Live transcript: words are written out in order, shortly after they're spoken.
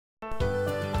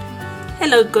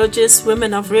Hello, gorgeous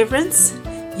women of reverence.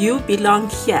 You belong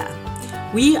here.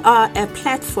 We are a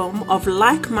platform of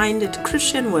like-minded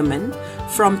Christian women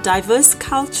from diverse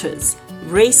cultures,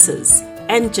 races,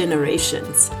 and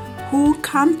generations who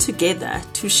come together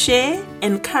to share,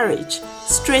 encourage,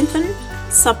 strengthen,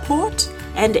 support,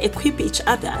 and equip each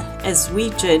other as we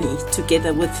journey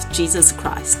together with Jesus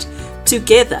Christ.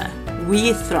 Together,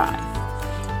 we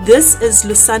thrive. This is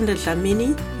Lusanda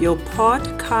Dlamini, your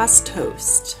podcast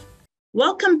host.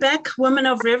 Welcome back, Women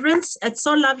of Reverence. It's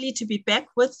so lovely to be back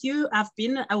with you. I've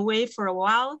been away for a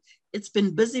while. It's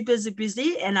been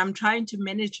busy, and I'm trying to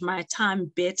manage my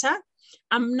time better.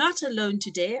 I'm not alone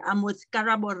today. I'm with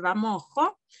Karabo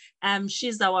Ramogo.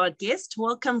 She's our guest.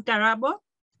 Welcome, Karabo.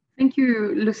 Thank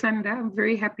you, Lusanda. I'm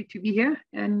very happy to be here.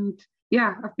 And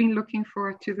yeah, I've been looking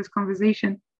forward to this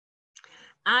conversation.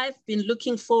 I've been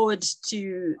looking forward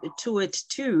to it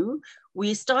too.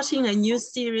 We're starting a new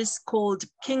series called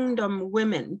Kingdom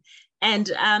Women.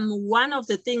 And one of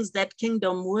the things that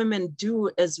Kingdom Women do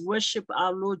is worship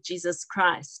our Lord Jesus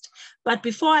Christ. But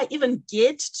before I even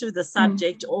get to the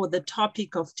subject or the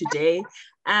topic of today,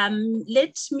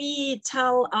 let me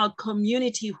tell our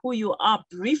community who you are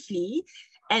briefly.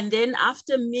 And then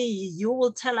after me, you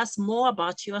will tell us more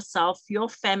about yourself, your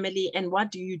family, and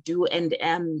what do you do and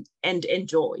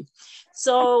enjoy.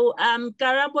 So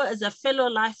Karabo is a fellow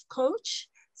life coach.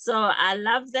 So I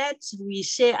love that. We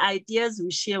share ideas,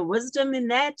 we share wisdom in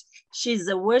that. She's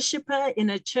a worshiper in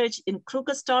a church in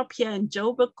Krugersdorp here in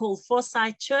Joburg called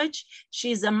Foresight Church.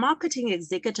 She's a marketing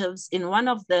executive in one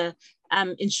of the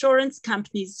insurance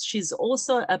companies. She's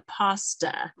also a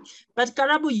pastor. But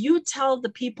Karabo, you tell the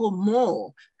people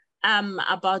more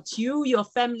about you, your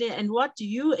family, and what do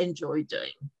you enjoy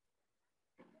doing?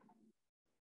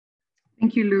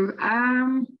 Thank you,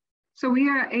 Lou. So we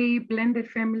are a blended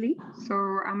family. So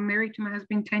I'm married to my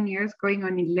husband 10 years, going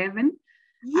on 11.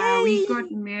 We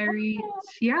got married.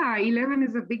 Yeah, 11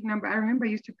 is a big number. I remember I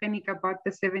used to panic about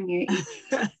the 7 year age.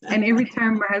 And every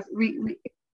time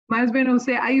my husband will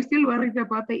say, "Are you still worried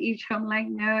about the age?" I'm like,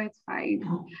 "No, it's fine.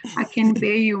 I can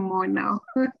bear you more now."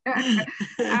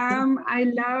 I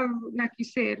love, like you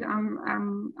said,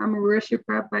 I'm a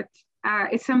worshiper, but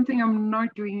it's something I'm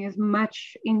not doing as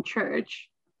much in church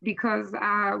because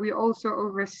we also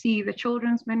oversee the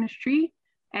children's ministry,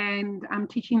 and I'm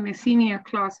teaching the senior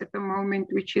class at the moment,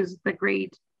 which is the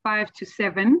grade 5 to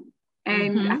 7.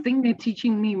 And I think they're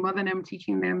teaching me more than I'm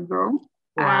teaching them, though.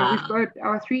 Wow. We've got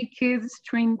our 3 kids,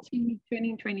 20,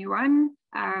 21.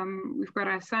 We've got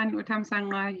our son, Utam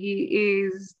Sangha. He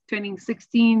is turning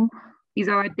 16. He's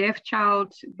our deaf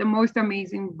child, the most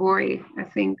amazing boy, I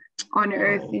think, on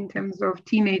earth in terms of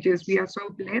teenagers. We are so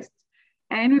blessed.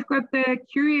 And we've got the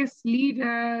curious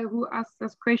leader who asks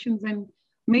us questions and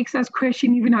makes us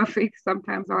question even our faith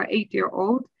sometimes, our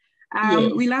 8-year-old.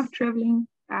 Yes. We love traveling.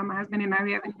 My husband and I,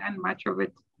 we haven't done much of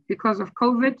it because of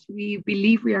COVID. We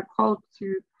believe we are called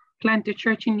to plant a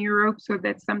church in Europe. So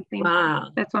that's something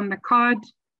that's on the card.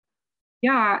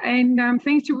 Yeah, and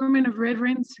thanks to Women of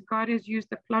Reverence, God has used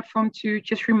the platform to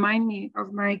just remind me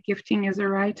of my gifting as a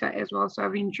writer as well. So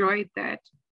I've enjoyed that.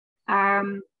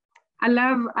 I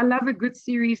love a good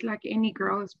series like any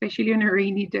girl, especially on a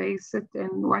rainy day, sit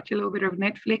and watch a little bit of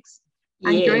Netflix.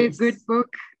 I enjoy a good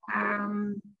book.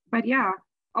 But yeah,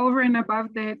 over and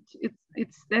above that,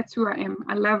 that's who I am.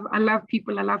 I love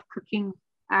people. I love cooking.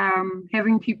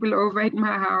 Having people over at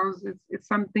my house, it's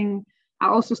something I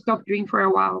also stopped doing for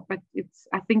a while, but it's,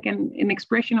 I think, an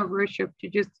expression of worship to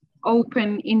just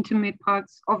open intimate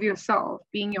parts of yourself,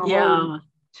 being your home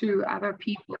to other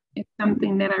people. It's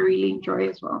something that I really enjoy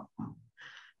as well.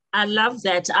 I love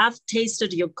that. I've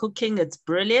tasted your cooking. It's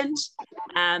brilliant.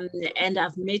 And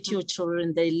I've met your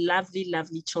children. They're lovely,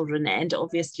 lovely children. And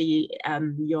obviously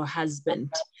your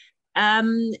husband.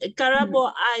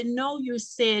 Karabo, I know you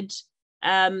said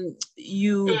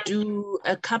you do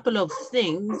a couple of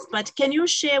things, but can you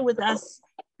share with us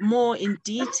more in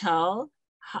detail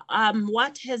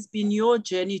what has been your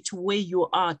journey to where you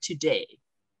are today?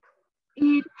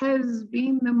 It has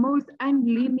been the most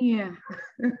unlinear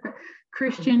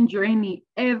Christian journey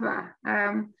ever.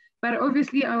 But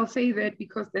obviously I'll say that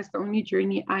because that's the only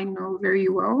journey I know very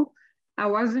well. I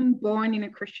wasn't born in a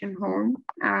Christian home.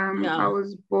 I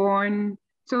was born,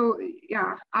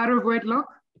 out of wedlock.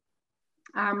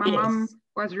 My mom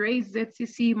was raised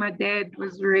ZCC. My dad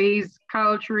was raised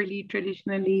culturally,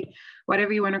 traditionally,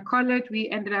 whatever you want to call it. We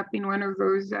ended up in one of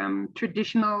those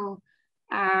traditional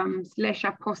 /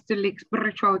 apostolic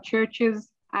spiritual churches.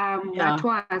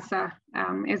 Twasa,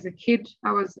 as a kid,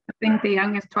 I think the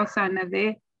youngest Twasana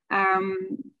there.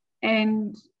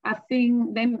 And I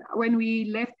think then when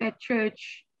we left that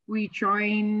church, we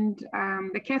joined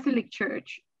the Catholic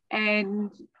Church.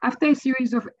 And after a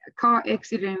series of car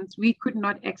accidents, we could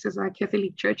not access our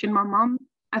Catholic Church. And my mom,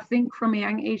 I think from a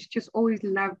young age, just always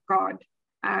loved God.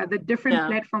 The different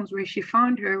platforms where she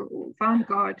found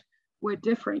God were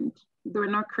different. They were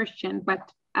not Christian,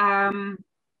 but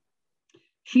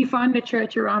she found a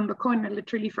church around the corner,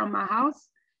 literally from my house.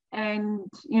 And,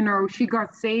 you know, she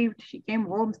got saved. She came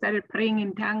home, started praying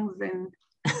in tongues, and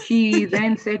she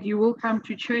then said, you will come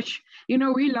to church. You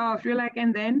know, we laughed. We're like,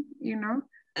 and then, you know,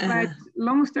 but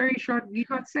long story short, we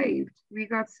got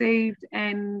saved.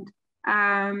 And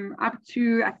up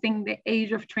to, I think, the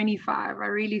age of 25, I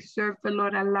really served the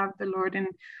Lord. I loved the Lord, and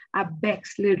I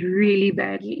backslid really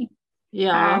badly.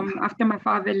 Yeah. After my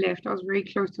father left, I was very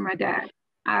close to my dad.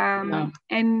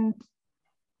 And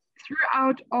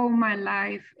throughout all my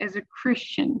life as a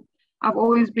Christian, I've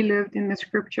always believed in the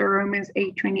scripture, Romans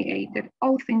 8:28, that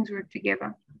all things work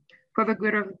together for the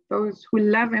good of those who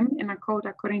love him and are called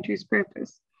according to his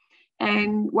purpose.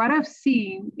 And what I've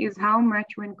seen is how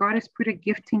much when God has put a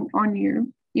gifting on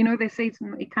you, you know, they say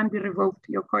it can't be revoked,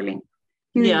 your calling.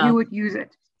 He would use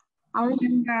it. I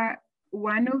remember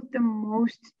one of the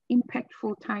most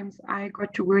impactful times I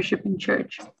got to worship in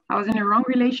church. I was in a wrong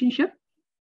relationship.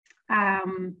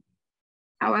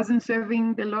 I wasn't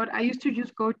serving the Lord. I used to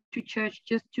just go to church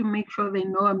just to make sure they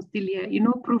know I'm still here, you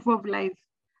know, proof of life.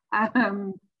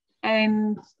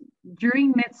 And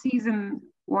during that season,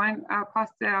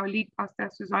 our lead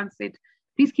pastor, Suzanne, said,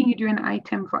 please, can you do an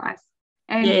item for us?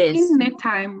 And in that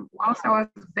time, whilst I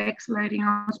was backsliding,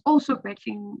 I was also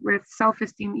battling with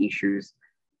self-esteem issues.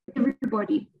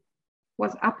 Everybody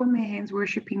was up on their hands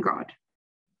worshiping God.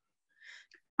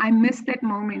 I missed that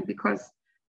moment because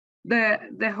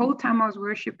the whole time I was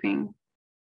worshiping,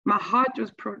 my heart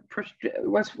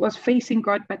was facing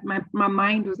God, but my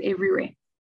mind was everywhere.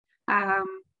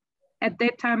 At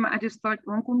that time, I just thought,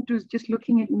 Wankumtu was just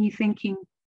looking at me thinking,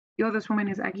 yo, this woman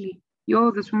is ugly. Yo,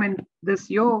 this woman,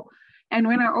 yo. And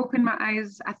when I opened my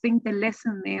eyes, I think the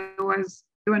lesson there was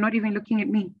they were not even looking at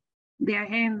me. Their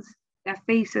hands, their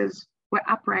faces were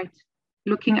upright,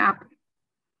 looking up.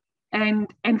 And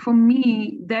for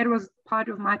me, that was part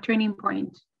of my turning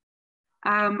point.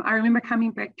 I remember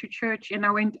coming back to church and I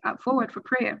went forward for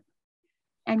prayer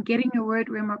and getting a word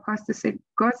where my pastor said,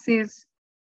 God says,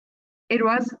 it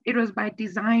was by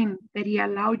design that he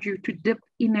allowed you to dip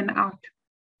in and out,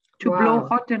 to blow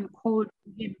hot and cold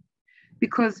to him,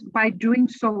 because by doing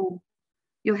so,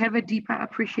 you'll have a deeper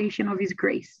appreciation of his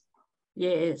grace.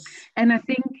 Yes. And I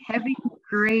think having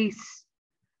grace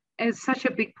is such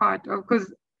a big part of,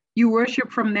 because you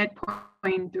worship from that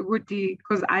point, Woody,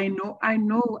 because I know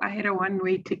I had a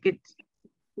one-way ticket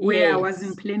where I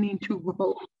wasn't planning to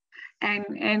go. And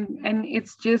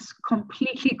it's just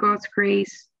completely God's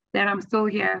grace that I'm still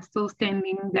here, still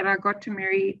standing, that I got to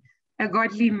marry a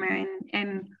godly man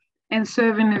and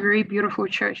serve in a very beautiful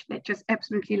church that just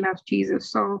absolutely loves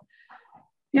Jesus. So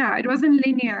yeah, it wasn't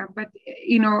linear, but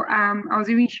you know, I was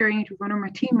even sharing it with one of my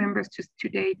team members just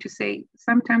today to say,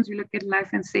 sometimes you look at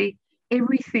life and say,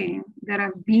 everything that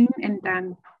I've been and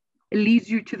done leads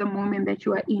you to the moment that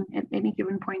you are in at any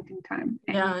given point in time.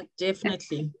 And yeah,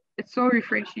 definitely. It's so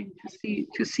refreshing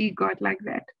to see God like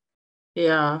that.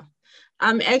 Yeah.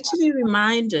 I'm actually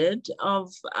reminded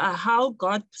of how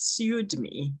God pursued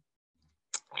me.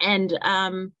 And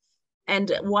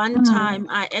one time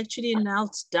I actually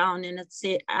knelt down and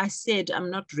I said,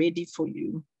 I'm not ready for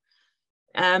you.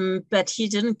 But he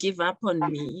didn't give up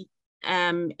on me.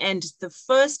 And the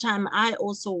first time I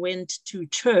also went to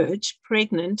church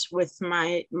pregnant with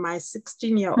my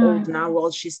 16-year-old now,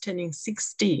 while she's turning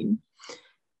 16,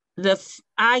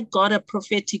 I got a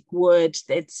prophetic word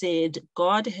that said,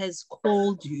 God has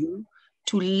called you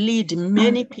to lead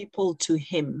many people to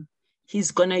him.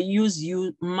 He's going to use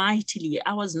you mightily.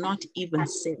 I was not even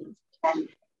saved.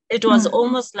 It was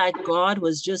almost like God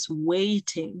was just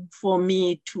waiting for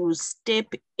me to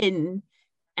step in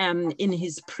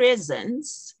his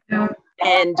presence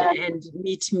and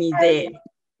meet me there.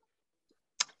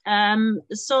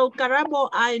 So Karabo,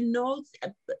 I know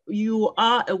you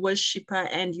are a worshiper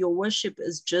and your worship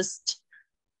is just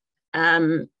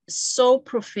so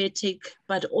prophetic,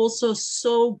 but also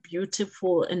so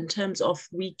beautiful in terms of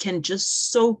we can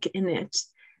just soak in it.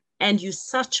 And you're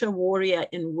such a warrior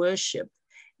in worship.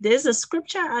 There's a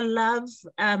scripture I love,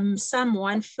 Psalm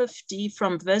 150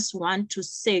 from verse 1 to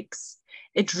 6.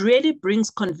 It really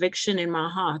brings conviction in my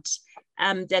heart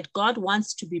that God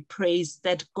wants to be praised,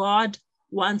 that God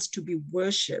wants to be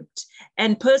worshipped.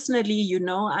 And personally, you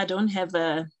know, I don't have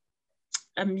a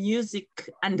music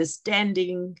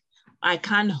understanding. I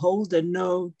can't hold a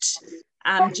note.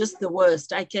 I'm just the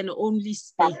worst. I can only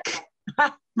speak.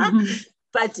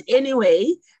 But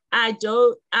anyway, I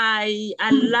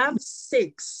love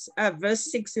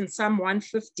verse 6 in Psalm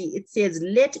 150. It says,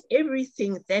 let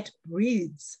everything that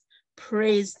breathes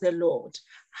praise the Lord.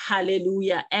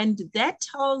 Hallelujah. And that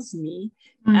tells me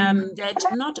that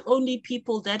not only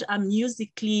people that are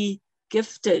musically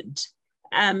gifted,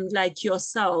 like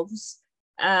yourselves,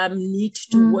 need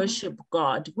to worship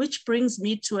God, which brings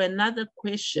me to another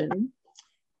question.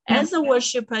 As a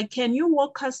worshiper, can you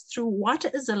walk us through what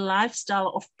is a lifestyle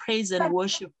of praise and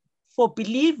worship for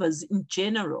believers in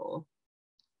general?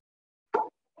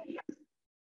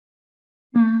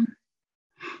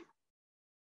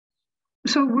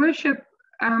 So worship,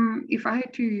 if I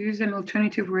had to use an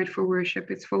alternative word for worship,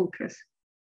 it's focus.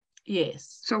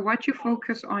 Yes. So what you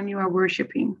focus on, you are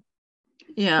worshiping.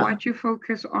 Yeah. What you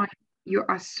focus on, you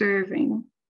are serving.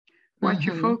 What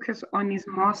you focus on is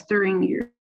mastering you.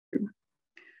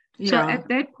 Yeah. So at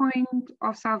that point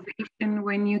of salvation,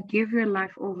 when you give your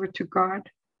life over to God,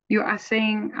 you are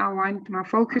saying, I want my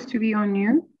focus to be on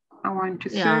you. I want to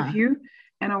serve you,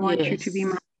 and I want you to be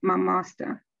my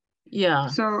master. Yeah.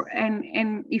 So,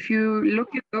 and if you look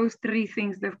at those three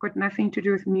things, they've got nothing to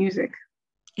do with music.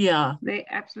 Yeah. They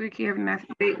absolutely have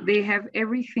nothing. They have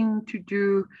everything to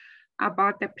do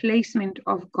about the placement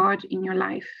of God in your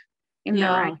life in the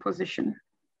right position.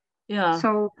 Yeah.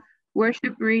 So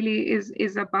worship really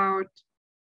is about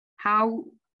how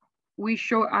we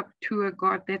show up to a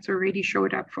God that's already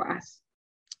showed up for us.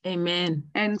 Amen.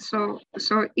 And so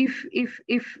if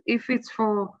it's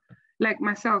for, like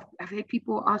myself, I've had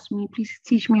people ask me, please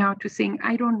teach me how to sing.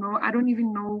 I don't know. I don't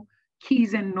even know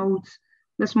keys and notes.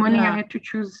 This morning I had to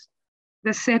choose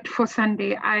the set for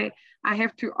Sunday. I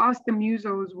have to ask the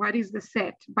musos, what is the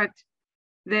set? But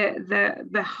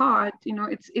the heart,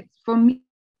 it's for me,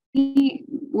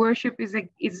 worship is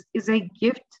a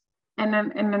gift and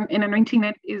an anointing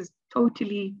that is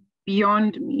totally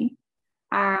beyond me.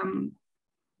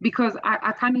 Because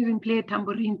I can't even play a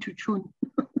tambourine to tune.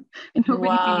 And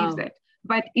nobody believes that.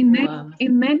 But in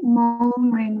that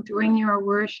moment when you are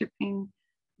worshiping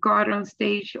God on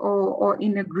stage or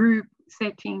in a group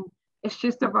setting, it's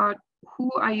just about who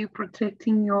are you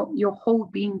protecting your whole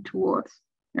being towards,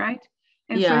 right?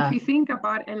 And so if you think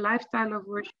about a lifestyle of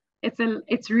worship,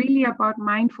 it's really about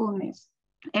mindfulness.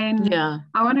 And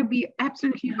I want to be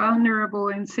absolutely vulnerable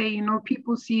and say,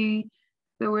 people see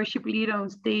the worship leader on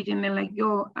stage and they're like,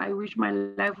 yo, I wish my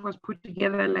life was put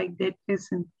together like that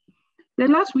person. The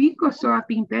last week or so, I've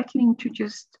been battling to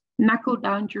just knuckle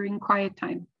down during quiet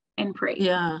time and pray.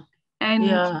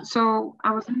 And so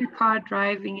I was in the car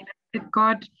driving and I said,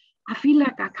 God, I feel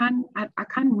like I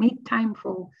can't make time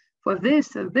for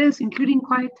this or this, including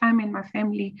quiet time in my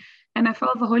family. And I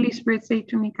felt the Holy Spirit say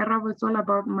to me, Karabo, it's all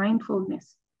about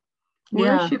mindfulness.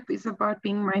 Worship is about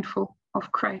being mindful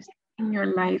of Christ in your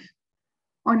life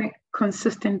on a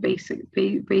consistent basis,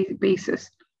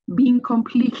 being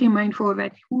completely mindful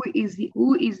that who is he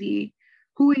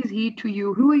to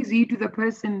you, who is he to the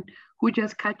person who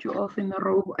just cut you off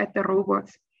at the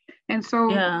robots. And so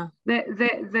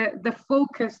the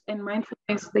focus and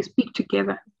mindfulness, they speak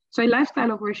together. So a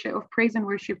lifestyle of worship, of praise and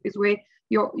worship, is where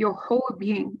your whole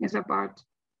being is about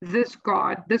this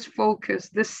God, this focus,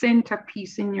 this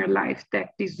centerpiece in your life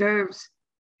that deserves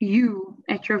you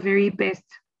at your very best,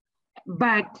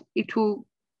 but it will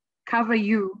cover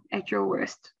you at your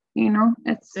worst.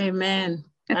 It's Amen.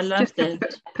 It's I love just that.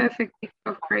 A perfect gift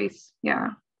of grace.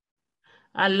 Yeah.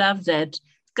 I love that.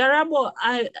 Karabo,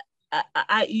 I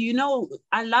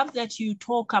love that you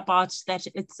talk about that.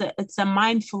 It's a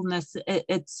mindfulness.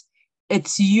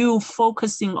 It's you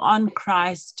focusing on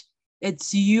Christ.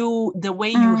 It's you, the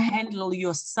way you handle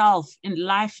yourself in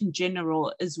life in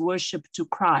general is worship to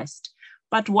Christ.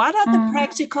 But what are the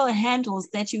practical handles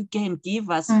that you can give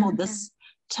us for this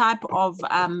type of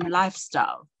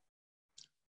lifestyle?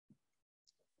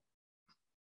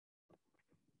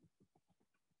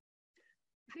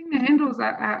 I think the handles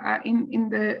are in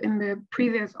the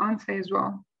previous answer as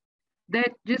well.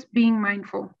 That just being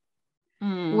mindful.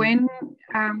 When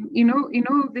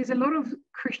there's a lot of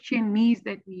Christianese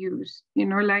that we use.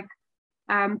 Like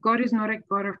God is not a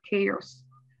God of chaos.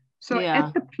 So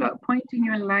at the point in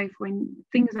your life when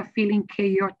things are feeling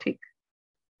chaotic,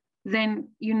 then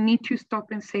you need to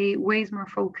stop and say, where's my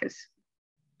focus?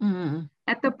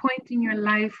 At the point in your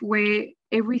life where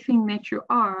everything that you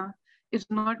are is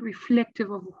not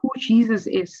reflective of who Jesus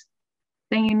is,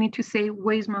 then you need to say,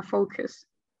 where's my focus?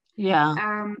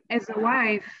 As a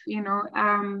wife,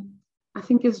 I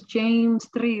think it's James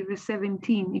 3, verse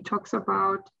 17. It talks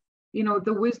about,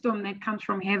 the wisdom that comes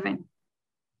from heaven.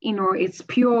 it's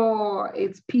pure,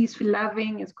 it's peaceful,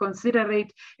 loving, it's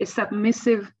considerate, it's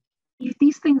submissive. If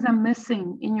these things are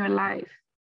missing in your life,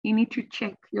 you need to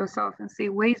check yourself and say,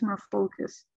 where's my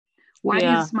focus? What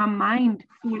is my mind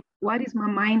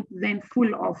then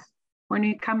full of when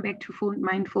we come back to full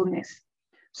mindfulness?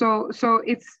 So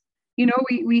it's, we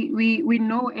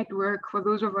know at work, for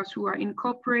those of us who are in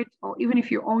corporate, or even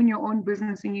if you own your own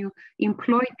business and you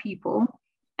employ people,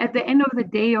 at the end of the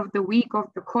day, of the week,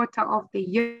 of the quarter, of the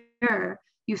year,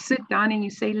 you sit down and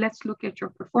you say, let's look at your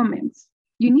performance.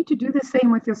 You need to do the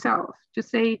same with yourself. To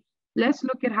say, let's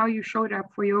look at how you showed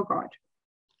up for your God.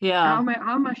 Yeah.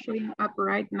 How am I showing up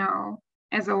right now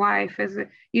as a wife, as a,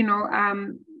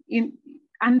 in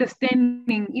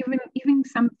understanding even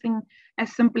something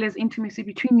as simple as intimacy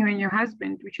between you and your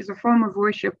husband, which is a form of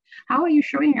worship. How are you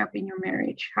showing up in your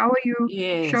marriage? How are you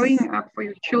showing up for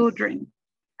your children?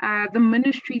 The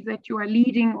ministry that you are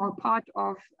leading or part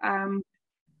of. And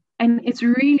it's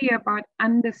really about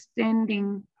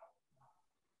understanding,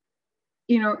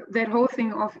 that whole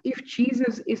thing of, if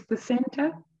Jesus is the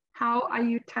center, how are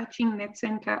you touching that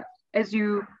center as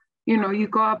you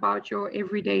go about your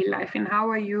everyday life? And how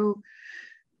are you,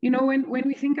 when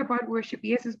we think about worship,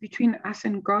 yes, it's between us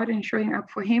and God and showing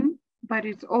up for him, but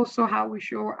it's also how we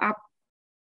show up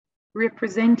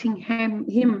representing him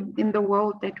in the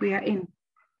world that we are in.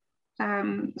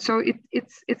 So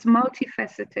it's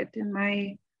multifaceted in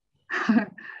my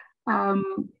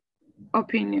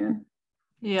opinion.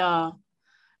 Yeah.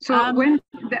 So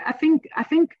I think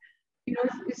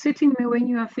sitting there when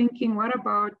you are thinking, what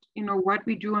about what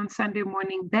we do on Sunday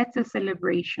morning? That's a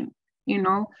celebration.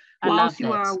 Whilst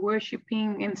you are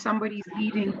worshiping and somebody's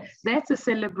leading, that's a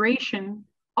celebration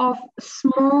of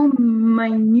small,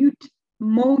 minute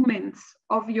moments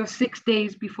of your 6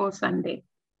 days before Sunday.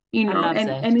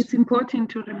 And it's important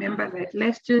to remember that.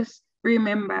 Let's just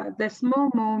remember the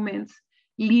small moments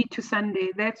lead to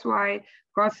Sunday. That's why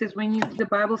God says, the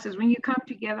Bible says, when you come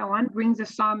together, one brings a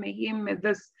psalm, a hymn,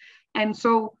 this. And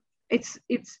so it's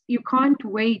you can't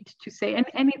wait to say,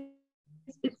 and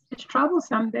it's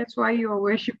troublesome. That's why your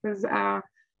worshipers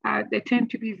they tend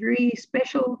to be very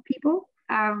special people,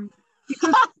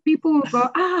 because people will go,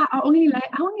 I only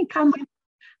come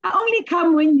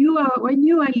when you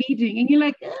are leading, and you're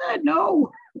like,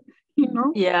 no,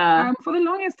 Yeah. For the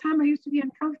longest time, I used to be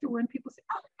uncomfortable when people say,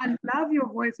 I love your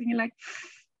voice, and you're like,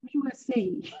 what do I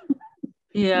say?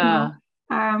 Yeah.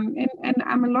 And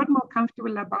I'm a lot more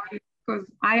comfortable about it, because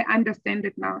I understand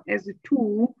it now as a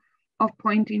tool of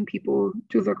pointing people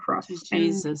to the cross. To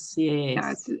Jesus,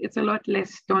 yes. Yeah, it's a lot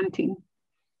less daunting.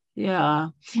 Yeah.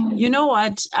 You know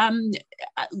what?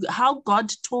 How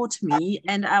God taught me,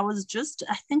 and I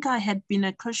think I had been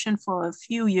a Christian for a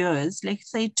few years,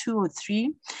 let's say 2 or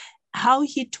 3, how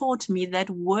he taught me that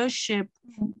worship,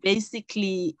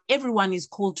 basically everyone is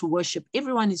called to worship.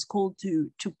 Everyone is called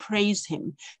to praise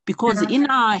him, because in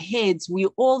our heads, we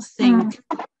all think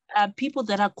people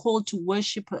that are called to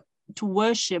worship,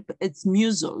 it's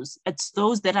musos. It's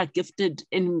those that are gifted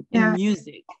in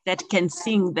music, that can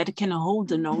sing, that can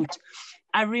hold a note.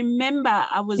 I remember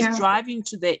I was driving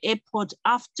to the airport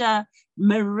after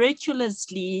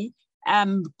miraculously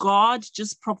God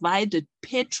just provided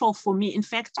petrol for me. In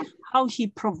fact, how he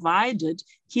provided,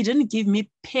 he didn't give me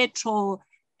petrol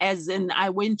as in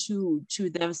I went to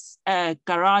the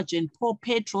garage and pour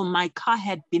petrol. My car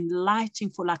had been lighting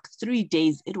for like 3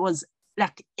 days. It was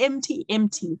like empty.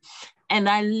 And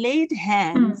I laid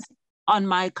hands on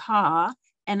my car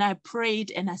and I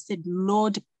prayed and I said,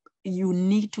 Lord, you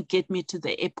need to get me to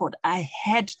the airport. I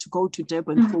had to go to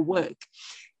Durban for work.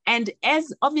 And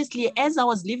as I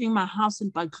was leaving my house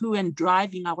in Buccleuch and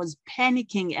driving, I was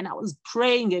panicking and I was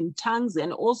praying in tongues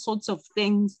and all sorts of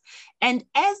things. And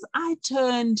as I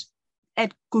turned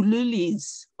at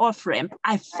Gululi's off-ramp,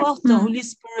 I felt the Holy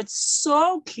Spirit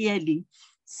so clearly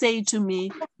say to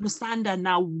me, Lusanda,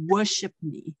 now worship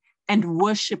me, and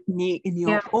worship me in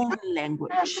your own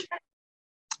language.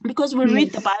 Because we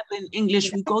read the Bible in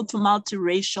English, we go to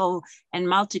multiracial and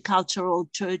multicultural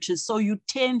churches, so you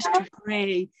tend to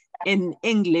pray in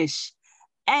English.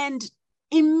 And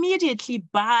immediately,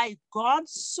 by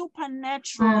God's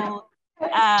supernatural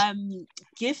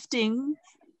gifting,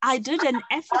 I did an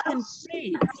African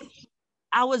praise.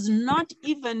 I was not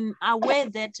even aware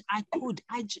that I could.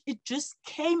 It just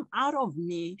came out of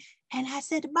me. And I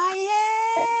said,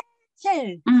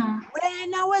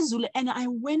 and I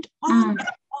went on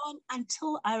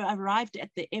until I arrived at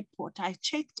the airport. I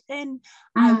checked in,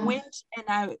 I went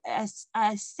and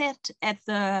I sat at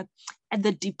the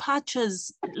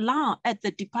departures lounge, at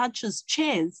the departures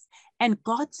chairs, and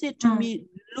God said to me,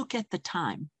 look at the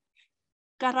time.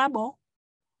 Karabo,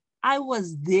 I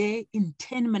was there in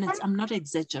 10 minutes. I'm not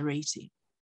exaggerating.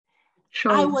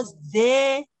 Sure. I was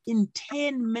there in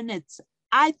 10 minutes.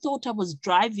 I thought I was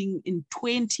driving in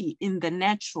 20 in the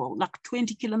natural, like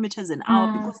 20 kilometers an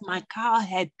hour, because my car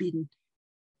had been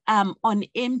on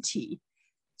empty.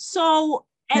 So,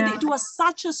 and it was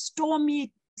such a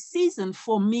stormy season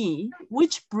for me,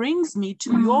 which brings me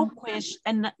to your question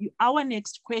and our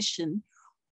next question.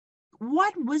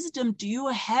 What wisdom do you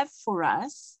have for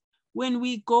us when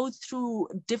we go through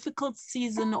a difficult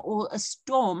season or a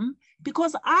storm?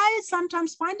 Because I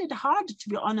sometimes find it hard, to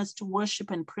be honest, to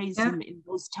worship and praise him in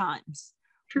those times.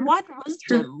 True. What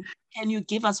wisdom can you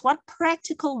give us? What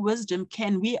practical wisdom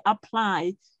can we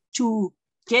apply to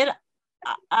get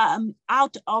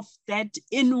out of that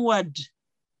inward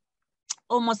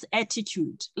almost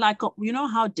attitude? Like, you know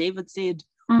how David said,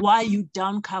 why are you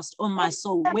downcast, oh my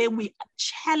soul, where we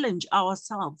challenge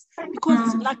ourselves?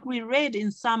 Because like we read in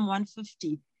Psalm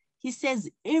 150, he says,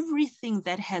 everything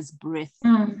that has breath,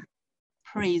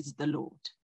 praise the Lord.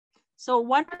 So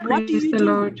what do you do?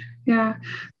 Lord. Yeah.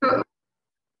 So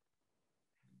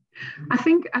I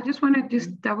think I just want to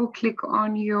just double click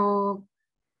on your,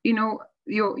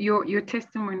 your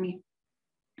testimony.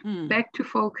 Back to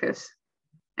focus.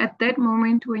 At that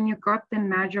moment when you got the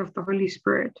nudge of the Holy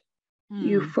Spirit,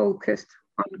 you focused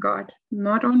on God,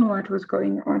 not on what was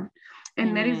going on.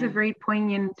 And that is a very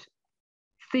poignant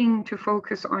thing to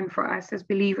focus on for us as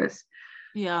believers.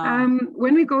 Yeah.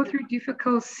 When we go through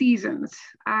difficult seasons,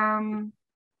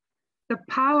 the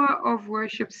power of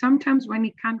worship, sometimes when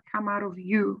it can't come out of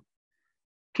you,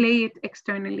 play it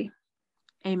externally.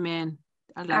 Amen.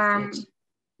 I love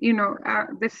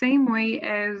that. The same way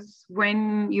as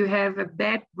when you have a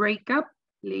bad breakup,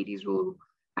 ladies will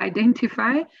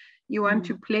identify. You want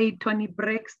to play Tony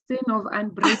Braxton of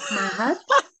Unbreak My Heart.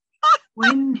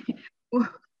 When,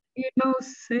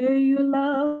 say you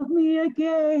love me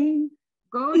again.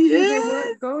 Go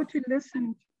to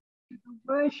listen to the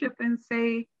worship and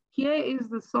say, here is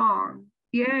the song.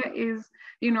 Here is,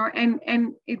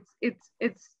 and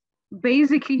it's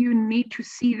basically you need to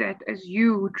see that as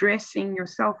you dressing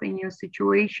yourself in your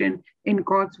situation in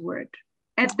God's word.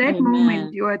 At that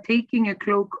moment, you are taking a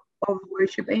cloak of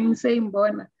worship and saying,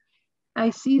 Bona,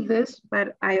 I see this,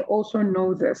 but I also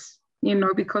know this,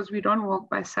 because we don't walk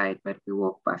by sight, but we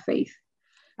walk by faith.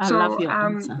 I love your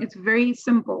answer. It's very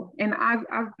simple. And I've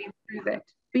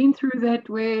been through that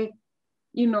where,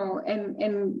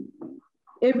 and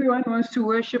everyone wants to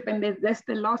worship and that's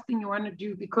the last thing you want to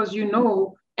do because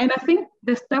and I think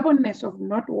the stubbornness of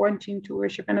not wanting to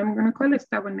worship, and I'm going to call it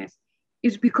stubbornness,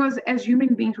 is because as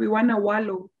human beings, we want to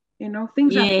wallow,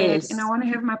 things are bad and I want to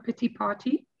have my pity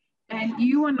party. And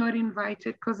you are not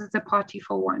invited because it's a party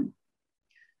for one.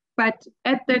 But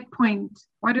at that point,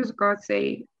 what does God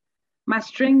say? My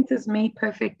strength is made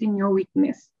perfect in your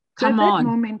weakness. So at that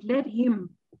moment, let him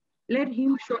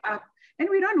show up. And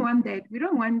we don't want that. We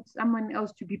don't want someone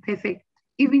else to be perfect.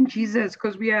 Even Jesus,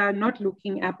 because we are not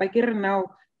looking up. I get it now.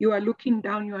 You are looking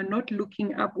down. You are not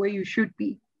looking up where you should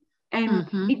be. And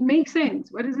it makes sense.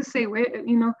 What does it say? Where,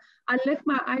 I lift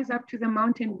my eyes up to the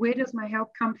mountain. Where does my help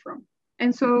come from?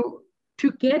 And so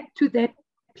to get to that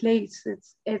place,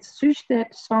 it's switch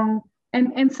that song.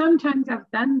 And sometimes I've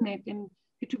done that, and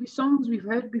it will be songs we've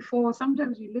heard before.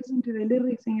 Sometimes you listen to the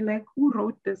lyrics and you're like, who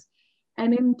wrote this?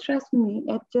 And then trust me,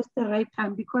 at just the right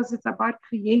time, because it's about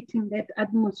creating that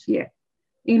atmosphere.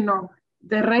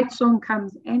 The right song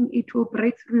comes and it will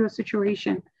break through your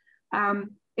situation.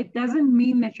 It doesn't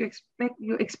mean that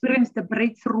you experience the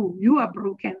breakthrough. You are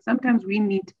broken. Sometimes we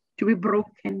need to be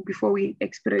broken before we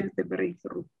experience the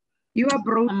breakthrough. You are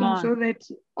broken so that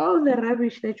all the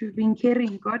rubbish that you've been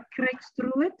carrying, God cracks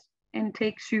through it and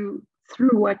takes you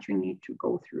through what you need to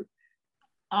go through.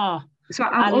 So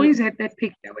I've always had that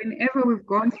picture. Whenever we've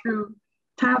gone through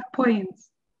tough points,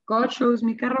 God shows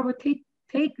me, Karabo, take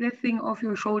that thing off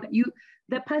your shoulder.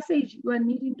 The passage you are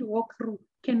needing to walk through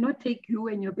cannot take you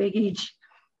and your baggage.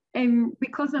 And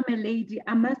because I'm a lady,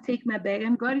 I must take my bag.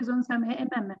 And God is on some, hey,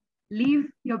 mama, leave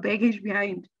your baggage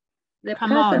behind. The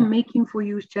path I'm making for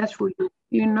you is just for you,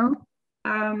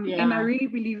 And I really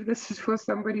believe this is for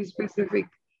somebody specific.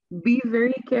 Be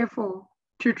very careful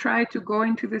to try to go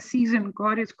into the season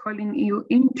God is calling you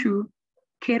into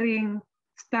carrying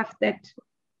stuff that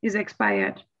is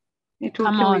expired. It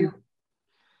will kill you.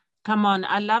 Come on.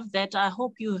 I love that. I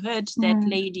hope you heard that,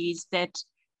 ladies, that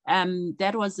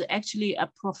that was actually a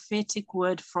prophetic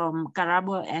word from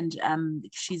Karabo, and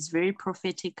she's very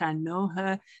prophetic. I know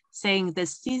her, saying the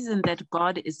season that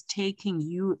God is taking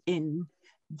you in,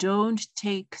 don't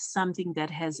take something that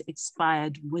has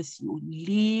expired with you.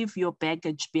 Leave your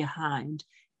baggage behind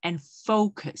and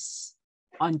focus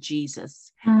on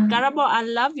Jesus. Karabo, I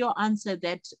love your answer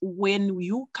that when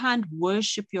you can't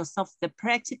worship yourself, the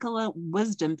practical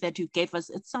wisdom that you gave us,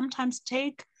 it sometimes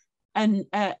take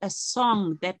a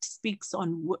song that speaks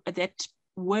on, that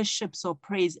worships or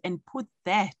praise, and put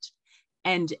that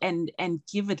and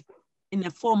give it in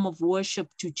a form of worship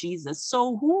to Jesus.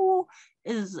 So who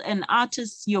is an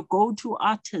artist, your go-to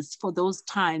artist for those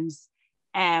times,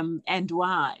 and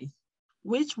why?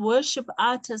 Which worship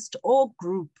artist or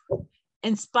group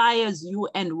inspires you,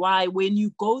 and why, when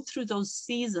you go through those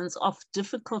seasons of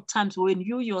difficult times, when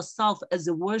you yourself as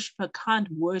a worshiper can't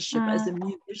worship, as a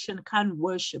musician can't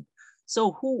worship?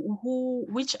 So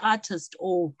which artist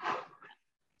or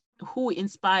who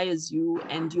inspires you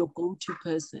and your go-to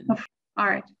person? All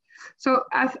right. So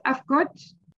I've got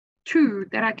two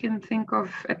that I can think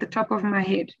of at the top of my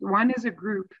head. One is a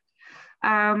group,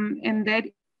 and that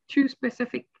two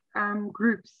specific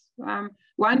groups.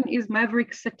 One is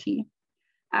Maverick City.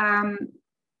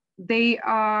 They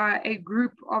are a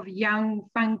group of young,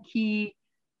 funky,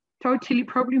 totally,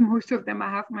 probably most of them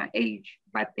are half my age,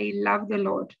 but they love the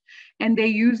Lord. And they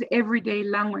use everyday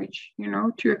language,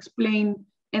 to explain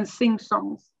and sing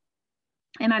songs.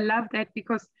 And I love that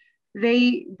because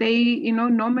they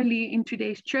normally in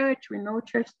today's church, we know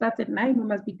church starts at 9, we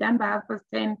must be done by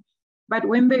 10:30. But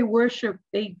when they worship,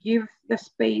 they give the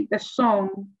song,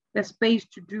 the space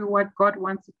to do what God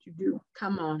wants it to do.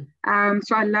 Come on.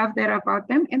 So I love that about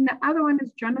them. And the other one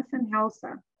is Jonathan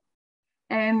Helser.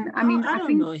 And I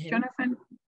think Jonathan,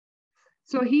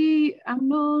 so I'm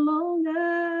no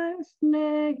longer a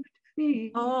slave to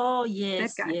fear. Oh,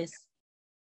 yes, yes.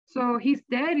 So his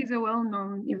dad is a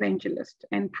well-known evangelist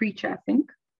and preacher, I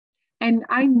think. And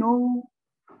I know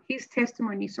his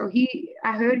testimony. So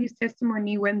I heard his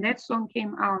testimony when that song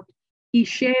came out. He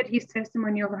shared his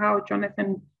testimony of how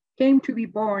Jonathan came to be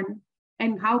born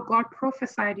and how God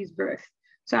prophesied his birth.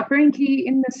 So apparently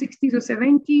in the 60s or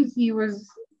 70s, he was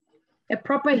a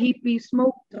proper hippie,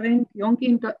 smoked, drank, yonked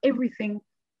into everything.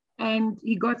 And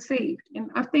he got saved.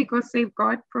 And after he got saved,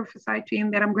 God prophesied to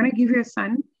him that I'm going to give you a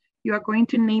son. You are going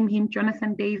to name him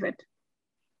Jonathan David.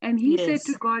 And he said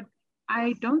to God,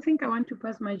 I don't think I want to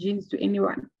pass my genes to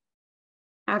anyone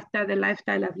after the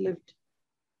lifestyle I've lived.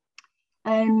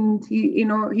 And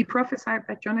he prophesied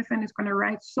that Jonathan is going to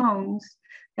write songs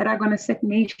that are going to set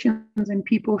nations and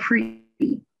people free.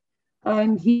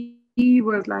 And he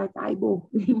was like, Aibo,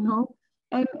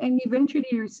 and eventually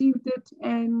he received it.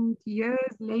 And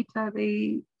years later,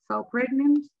 they fell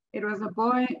pregnant. It was a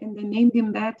boy, and they named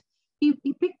him that.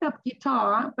 He picked up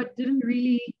guitar, but didn't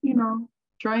really,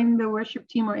 join the worship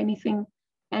team or anything.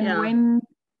 And when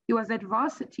he was at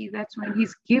varsity, that's when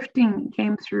his gifting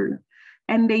came through.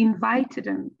 And they invited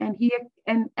him.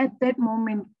 And at that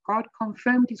moment, God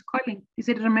confirmed his calling. He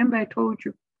said, remember, I told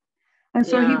you. And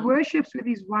so he worships with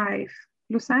his wife,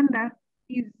 Lusanda.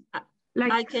 He's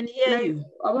like, I can hear you.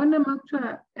 I want to talk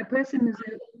to a person who's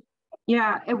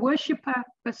a worshiper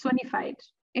personified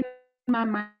in my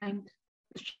mind.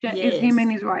 Is him and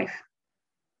his wife.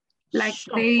 Like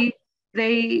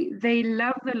they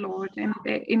love the Lord, and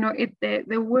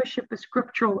the worship is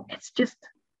scriptural. It's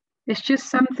just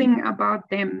something about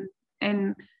them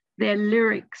and their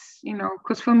lyrics,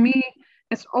 because for me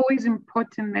it's always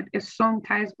important that a song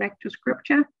ties back to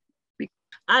scripture.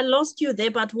 I lost you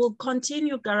there, but we'll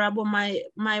continue, Karabo. My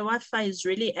Wi-Fi is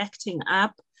really acting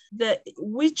up.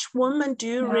 Which woman do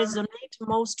you resonate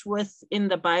most with in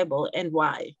the Bible, and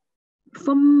why?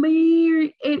 For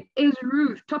me, it is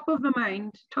Ruth. Top of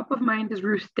mind is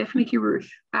Ruth. Definitely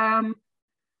Ruth. I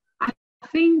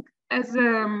think as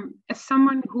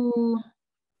someone who,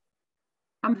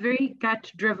 I'm very gut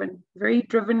driven, very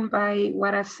driven by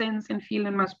what I sense and feel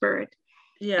in my spirit.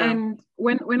 Yeah. And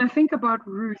when I think about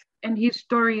Ruth and his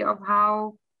story of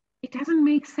how it doesn't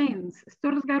make sense,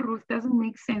 stories about Ruth doesn't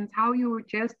make sense. How you would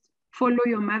just follow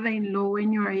your mother-in-law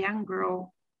when you're a young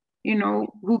girl,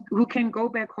 who can go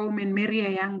back home and marry a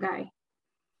young guy.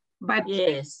 But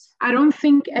I don't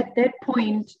think at that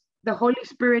point the Holy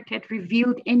Spirit had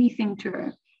revealed anything to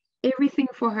her. Everything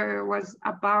for her was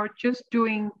about just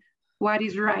doing what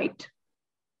is right.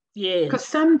 Yes. Because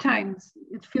sometimes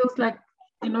it feels like,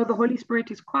 the Holy Spirit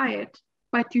is quiet,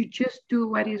 but you just do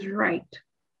what is right.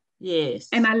 Yes.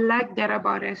 And I like that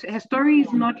about her. Her story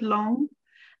is not long.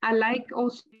 I like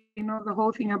also, the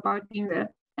whole thing about being there.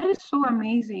 That is so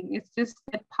amazing. It's just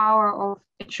that power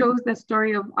it shows the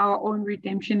story of our own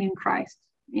redemption in Christ.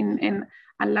 And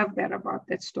I love that about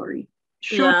that story.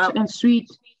 Short and sweet,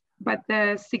 but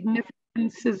the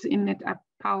significances in it are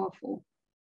powerful.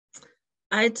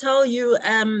 I tell you,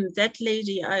 that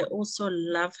lady, I also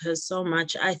love her so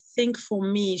much. I think for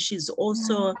me, she's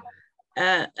also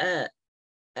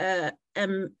how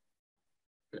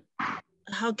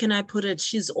can I put it?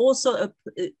 She's also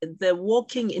the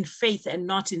walking in faith and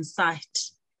not in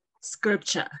sight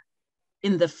scripture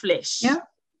in the flesh. Yeah.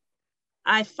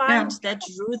 I find that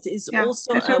Ruth is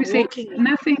also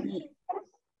walking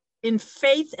in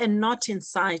faith and not in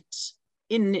sight,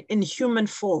 in human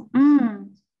form.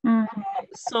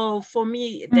 So for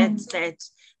me, that's that.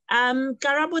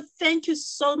 Karabo, thank you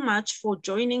so much for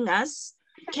joining us.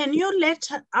 Can you let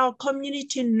our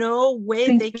community know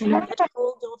where they can get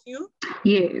hold of you?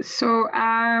 Yes. So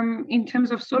in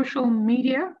terms of social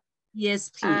media, yes,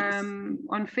 please.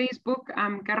 On Facebook,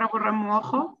 Karabo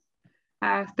Ramogo.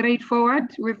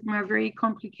 Straightforward with my very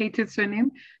complicated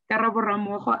surname, Karabo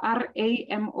Ramogo,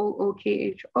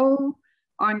 Ramookho.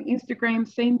 On Instagram,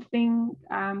 same thing.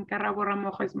 Karabo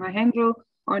Ramogo is my handle.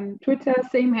 On Twitter,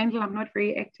 same handle. I'm not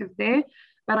very active there.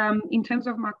 But in terms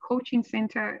of my coaching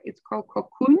center, it's called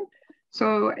Cocoon.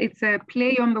 So it's a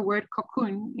play on the word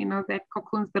cocoon, you know, that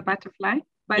cocoon's the butterfly.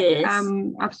 But yes.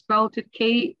 I've spelled it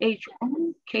Khon.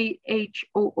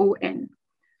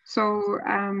 So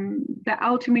the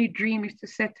ultimate dream is to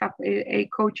set up a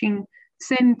coaching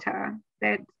center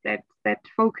that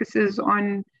focuses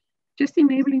on just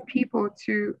enabling people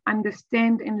to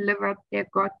understand and live out their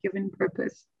God-given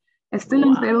purpose. It's still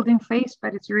in building phase,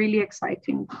 but it's really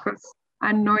exciting because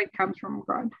I know it comes from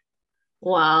God.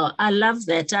 Wow, I love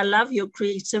that. I love your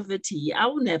creativity. I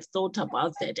wouldn't have thought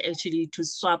about that actually, to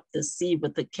swap the C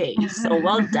with the K. So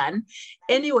well done.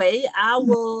 Anyway, I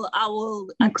will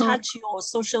attach your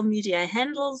social media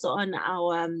handles on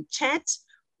our chat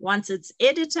once it's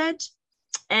edited.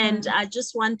 And I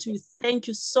just want to thank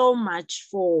you so much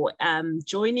for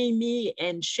joining me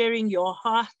and sharing your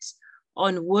heart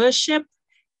on worship.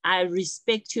 I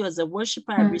respect you as a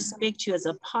worshiper. I respect you as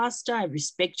a pastor. I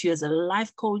respect you as a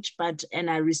life coach, and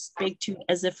I respect you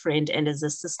as a friend and as a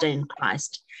sister in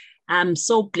Christ. I'm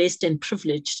so blessed and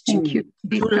privileged to do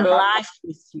life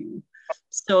with you.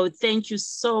 So thank you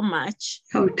so much.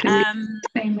 Amen.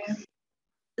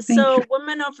 So,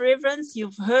 Women of Reverence,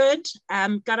 you've heard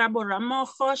Karabo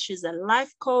Ramogo. She's a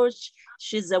life coach.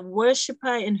 She's a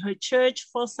worshiper in her church,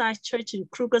 Forsyth Church in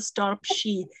Krugersdorp.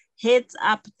 She heads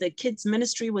up the kids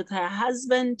ministry with her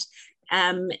husband,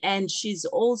 and she's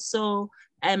also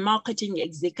a marketing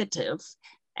executive.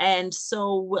 And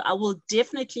so I will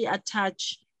definitely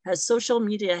attach her social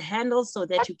media handles so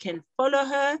that you can follow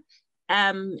her.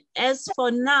 As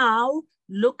for now,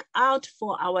 look out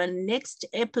for our next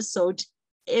episode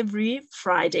every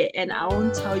Friday, and I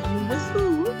won't tell you with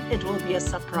who. It will be a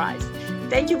surprise.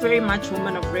 Thank you very much,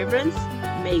 Women of Reverence.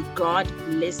 May God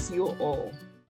bless you all.